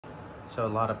So a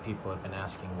lot of people have been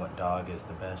asking what dog is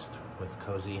the best with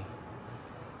Cozy.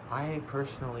 I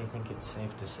personally think it's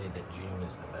safe to say that June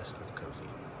is the best with Cozy.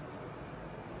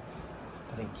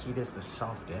 I think Kita's the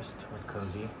softest with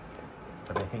Cozy,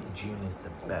 but I think June is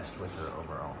the best with her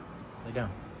overall. Lay down.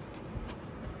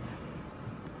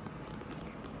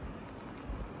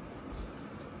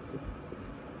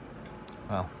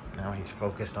 Well, now he's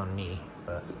focused on me,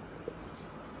 but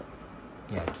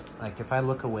yeah, like if I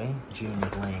look away, June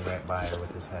is laying right by her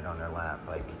with his head on her lap.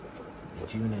 Like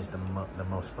June is the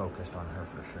most focused on her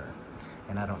for sure.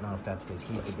 And I don't know if that's because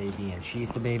he's the baby and she's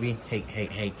the baby. Hey, hey,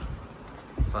 hey,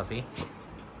 Fluffy.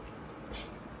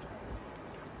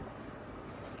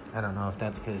 I don't know if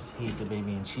that's because he's the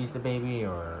baby and she's the baby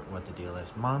or what the deal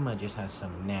is. Mama just has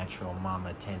some natural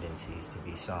mama tendencies to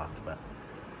be soft, but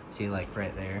see, like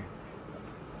right there,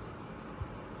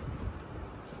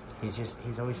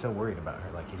 he's always so worried about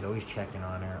her. Like he's always checking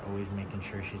on her, always making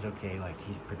sure she's okay. Like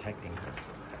he's protecting her.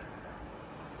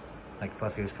 Like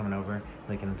Fluffy was coming over,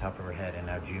 licking the top of her head, and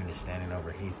now June is standing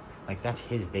over. He's like, that's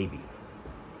his baby.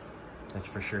 That's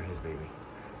for sure his baby.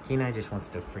 Kenai just wants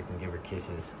to freaking give her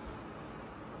kisses.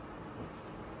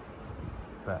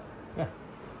 But yeah.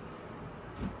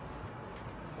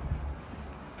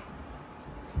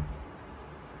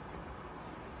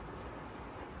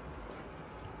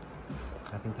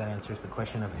 I think that answers the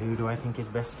question of who do I think is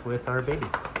best with our baby.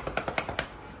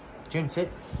 June, sit.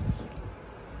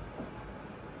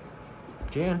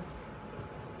 June.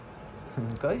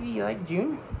 Cozy, you like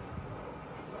June?